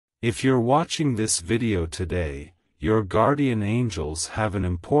If you're watching this video today, your guardian angels have an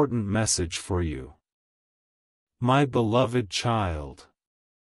important message for you. My beloved child,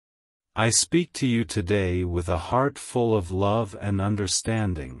 I speak to you today with a heart full of love and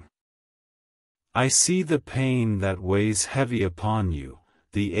understanding. I see the pain that weighs heavy upon you,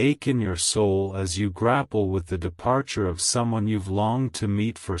 the ache in your soul as you grapple with the departure of someone you've longed to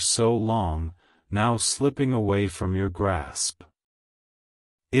meet for so long, now slipping away from your grasp.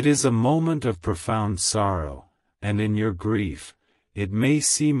 It is a moment of profound sorrow, and in your grief, it may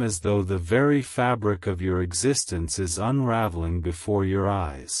seem as though the very fabric of your existence is unraveling before your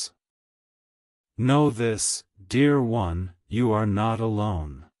eyes. Know this, dear one, you are not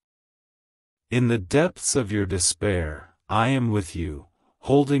alone. In the depths of your despair, I am with you,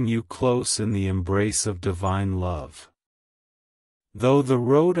 holding you close in the embrace of divine love. Though the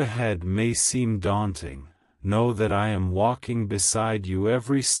road ahead may seem daunting, know that I am walking beside you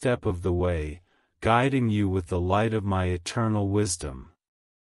every step of the way, guiding you with the light of my eternal wisdom.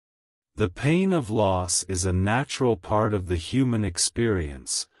 The pain of loss is a natural part of the human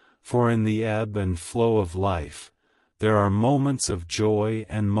experience, for in the ebb and flow of life, there are moments of joy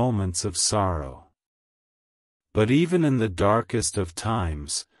and moments of sorrow. But even in the darkest of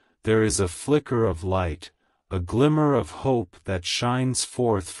times, there is a flicker of light, a glimmer of hope that shines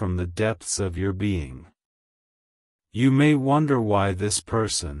forth from the depths of your being. You may wonder why this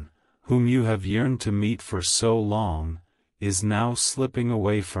person, whom you have yearned to meet for so long, is now slipping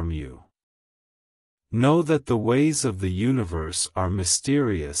away from you. Know that the ways of the universe are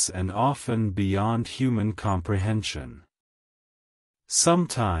mysterious and often beyond human comprehension.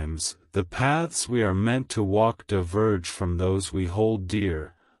 Sometimes, the paths we are meant to walk diverge from those we hold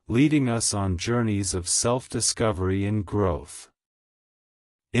dear, leading us on journeys of self-discovery and growth.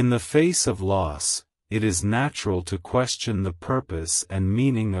 In the face of loss, it is natural to question the purpose and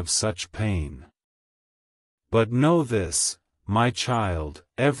meaning of such pain. But know this, my child,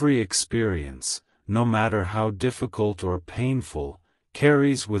 every experience, no matter how difficult or painful,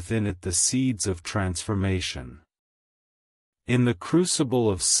 carries within it the seeds of transformation. In the crucible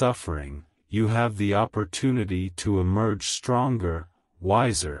of suffering, you have the opportunity to emerge stronger,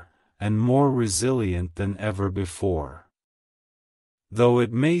 wiser, and more resilient than ever before. Though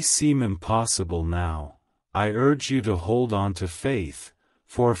it may seem impossible now, I urge you to hold on to faith,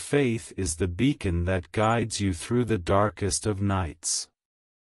 for faith is the beacon that guides you through the darkest of nights.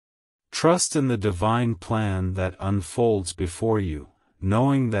 Trust in the divine plan that unfolds before you,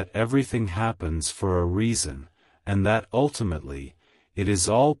 knowing that everything happens for a reason, and that ultimately, it is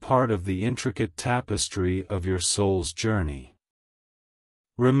all part of the intricate tapestry of your soul's journey.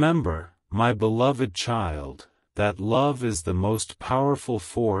 Remember, my beloved child, that love is the most powerful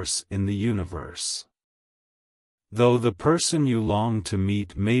force in the universe. Though the person you long to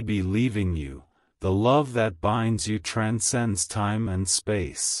meet may be leaving you, the love that binds you transcends time and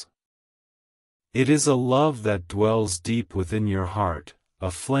space. It is a love that dwells deep within your heart,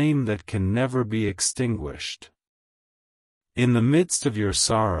 a flame that can never be extinguished. In the midst of your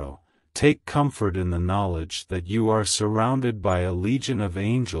sorrow, take comfort in the knowledge that you are surrounded by a legion of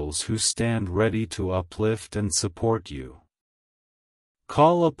angels who stand ready to uplift and support you.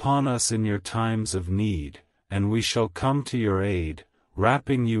 Call upon us in your times of need, and we shall come to your aid,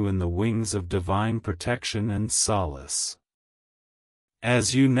 wrapping you in the wings of divine protection and solace.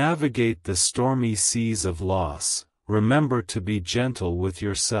 As you navigate the stormy seas of loss, remember to be gentle with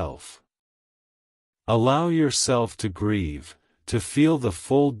yourself. Allow yourself to grieve, to feel the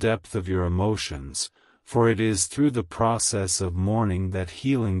full depth of your emotions, for it is through the process of mourning that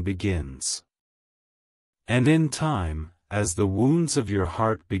healing begins. And in time, as the wounds of your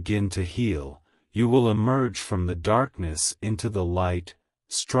heart begin to heal, you will emerge from the darkness into the light,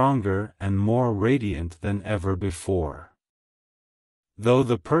 stronger and more radiant than ever before. Though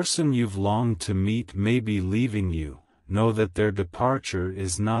the person you've longed to meet may be leaving you, know that their departure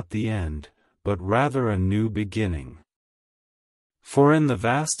is not the end, but rather a new beginning. For in the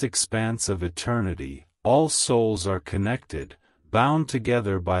vast expanse of eternity, all souls are connected, bound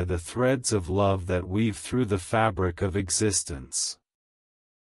together by the threads of love that weave through the fabric of existence.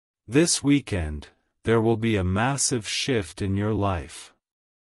 This weekend, there will be a massive shift in your life.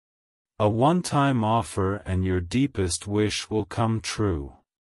 A one-time offer and your deepest wish will come true.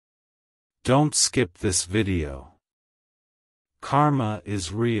 Don't skip this video. Karma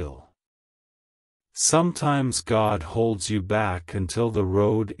is real. Sometimes God holds you back until the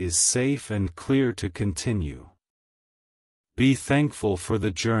road is safe and clear to continue. Be thankful for the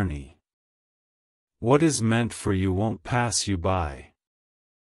journey. What is meant for you won't pass you by.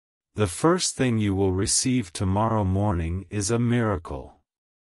 The first thing you will receive tomorrow morning is a miracle.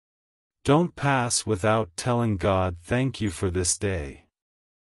 Don't pass without telling God thank you for this day.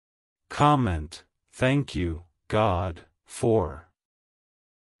 Comment, thank you, God, for.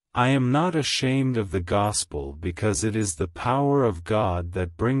 I am not ashamed of the gospel because it is the power of God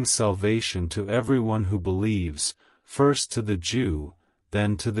that brings salvation to everyone who believes, first to the Jew,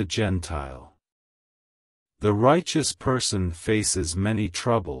 then to the Gentile. The righteous person faces many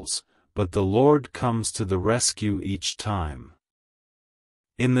troubles, but the Lord comes to the rescue each time.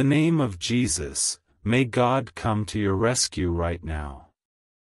 In the name of Jesus, may God come to your rescue right now.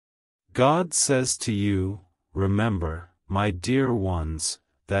 God says to you, remember, my dear ones,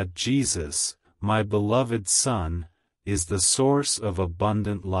 that Jesus, my beloved Son, is the source of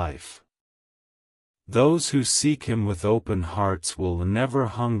abundant life. Those who seek Him with open hearts will never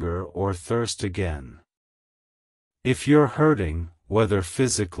hunger or thirst again. If you're hurting, whether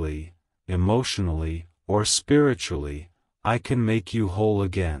physically, emotionally, or spiritually, I can make you whole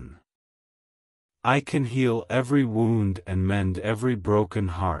again. I can heal every wound and mend every broken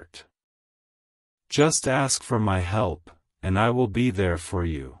heart. Just ask for my help, and I will be there for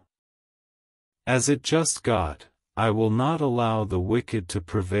you. As it just got, I will not allow the wicked to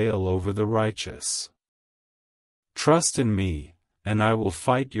prevail over the righteous. Trust in me, and I will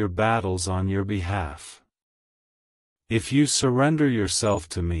fight your battles on your behalf. If you surrender yourself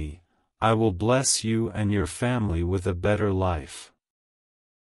to me, I will bless you and your family with a better life.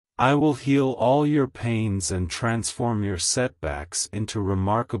 I will heal all your pains and transform your setbacks into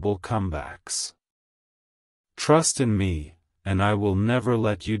remarkable comebacks. Trust in me, and I will never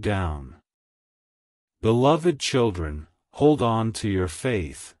let you down. Beloved children, hold on to your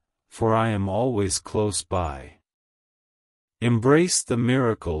faith, for I am always close by. Embrace the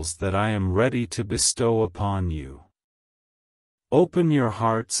miracles that I am ready to bestow upon you. Open your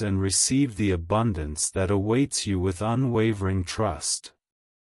hearts and receive the abundance that awaits you with unwavering trust.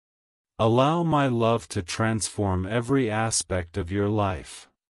 Allow my love to transform every aspect of your life.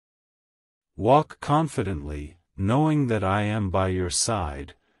 Walk confidently, knowing that I am by your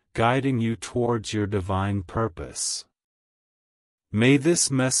side, guiding you towards your divine purpose. May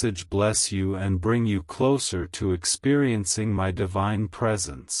this message bless you and bring you closer to experiencing my divine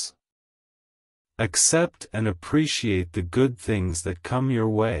presence. Accept and appreciate the good things that come your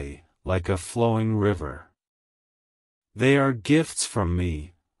way, like a flowing river. They are gifts from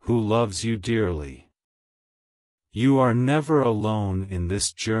me, who loves you dearly. You are never alone in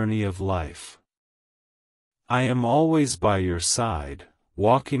this journey of life. I am always by your side,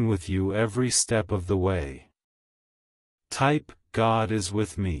 walking with you every step of the way. Type, God is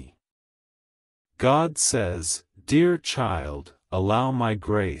with me. God says, dear child, allow my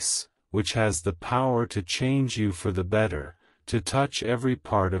grace, which has the power to change you for the better, to touch every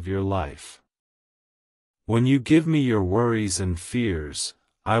part of your life. When you give me your worries and fears,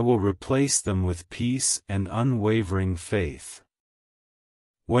 I will replace them with peace and unwavering faith.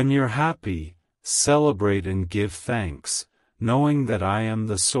 When you're happy, celebrate and give thanks, knowing that I am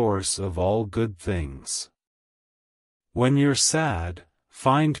the source of all good things. When you're sad,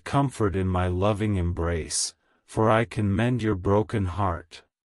 find comfort in my loving embrace, for I can mend your broken heart.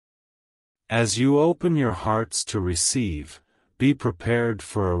 As you open your hearts to receive, be prepared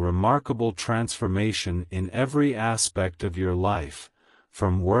for a remarkable transformation in every aspect of your life,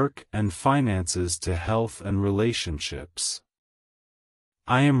 from work and finances to health and relationships.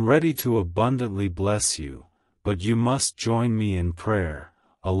 I am ready to abundantly bless you, but you must join me in prayer,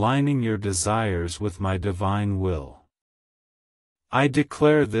 aligning your desires with my divine will. I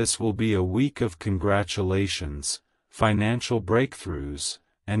declare this will be a week of congratulations, financial breakthroughs,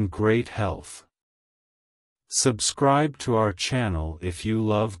 and great health. Subscribe to our channel if you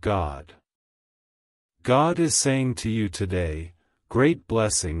love God. God is saying to you today, great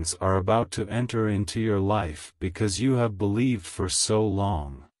blessings are about to enter into your life because you have believed for so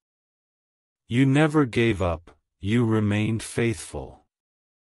long. You never gave up, you remained faithful.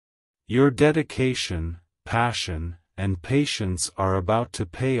 Your dedication, passion, and patience are about to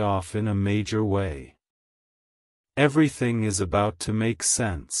pay off in a major way. Everything is about to make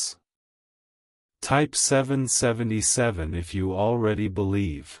sense. Type 777 if you already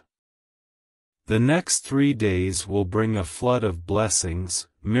believe. The next 3 days will bring a flood of blessings,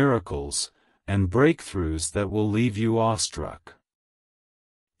 miracles, and breakthroughs that will leave you awestruck.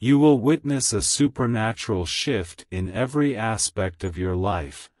 You will witness a supernatural shift in every aspect of your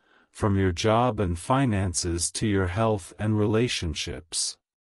life, from your job and finances to your health and relationships.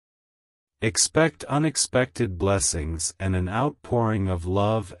 Expect unexpected blessings and an outpouring of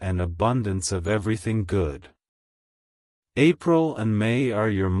love and abundance of everything good. April and May are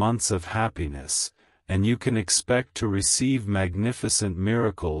your months of happiness, and you can expect to receive magnificent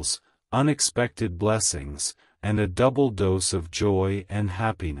miracles, unexpected blessings, and a double dose of joy and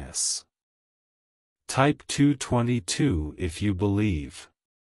happiness. Type 222 if you believe.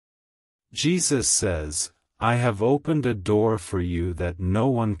 Jesus says, "I have opened a door for you that no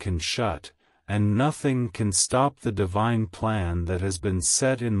one can shut, and nothing can stop the divine plan that has been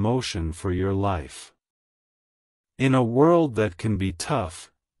set in motion for your life." In a world that can be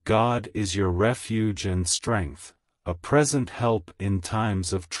tough, God is your refuge and strength, a present help in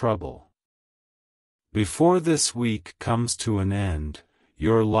times of trouble. Before this week comes to an end,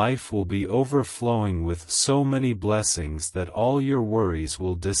 your life will be overflowing with so many blessings that all your worries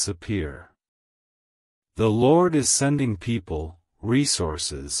will disappear. The Lord is sending people,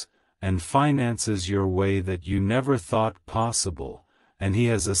 resources, and finances your way that you never thought possible, and He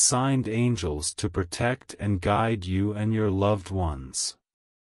has assigned angels to protect and guide you and your loved ones.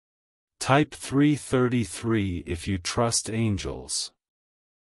 Type 333 if you trust angels.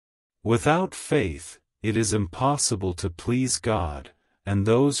 Without faith, it is impossible to please God, and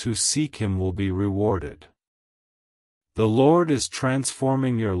those who seek Him will be rewarded. The Lord is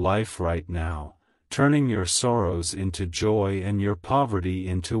transforming your life right now, turning your sorrows into joy and your poverty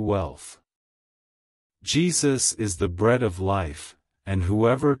into wealth. Jesus is the bread of life, and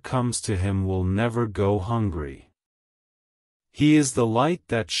whoever comes to Him will never go hungry. He is the light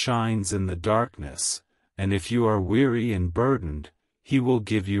that shines in the darkness, and if you are weary and burdened, He will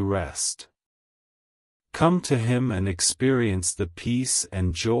give you rest. Come to Him and experience the peace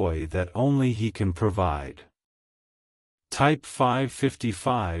and joy that only He can provide. Type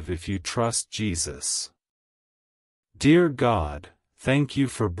 555 if you trust Jesus. Dear God, thank you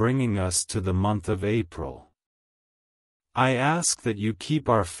for bringing us to the month of April. I ask that you keep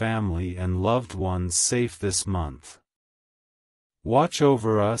our family and loved ones safe this month. Watch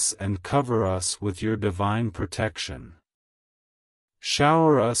over us and cover us with your divine protection.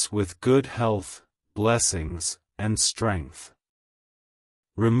 Shower us with good health, blessings, and strength.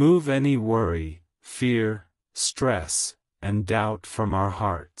 Remove any worry, fear, stress, and doubt from our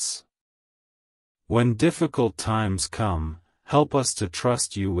hearts. When difficult times come, help us to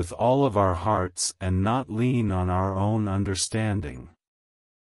trust you with all of our hearts and not lean on our own understanding.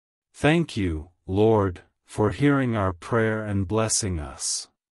 Thank you, Lord, for hearing our prayer and blessing us.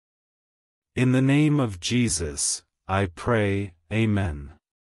 In the name of Jesus, I pray, Amen.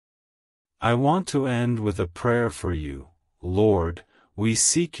 I want to end with a prayer for you, Lord. We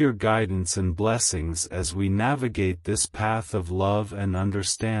seek your guidance and blessings as we navigate this path of love and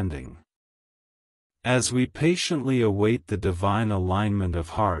understanding. As we patiently await the divine alignment of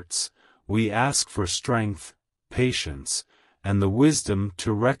hearts, we ask for strength, patience, and the wisdom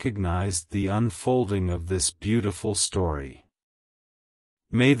to recognize the unfolding of this beautiful story.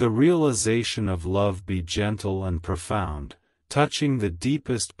 May the realization of love be gentle and profound, touching the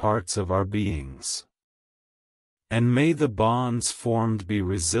deepest parts of our beings. And may the bonds formed be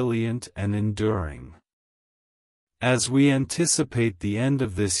resilient and enduring. As we anticipate the end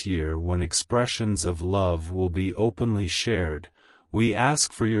of this year when expressions of love will be openly shared, we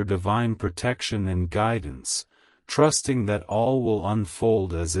ask for your divine protection and guidance, trusting that all will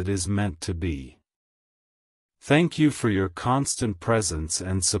unfold as it is meant to be. Thank you for your constant presence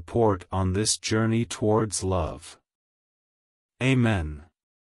and support on this journey towards love. Amen.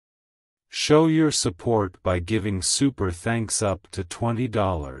 Show your support by giving super thanks up to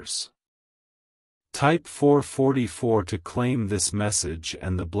 $20. Type 444 to claim this message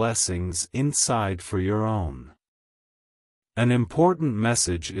and the blessings inside for your own. An important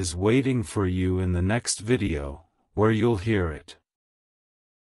message is waiting for you in the next video, where you'll hear it.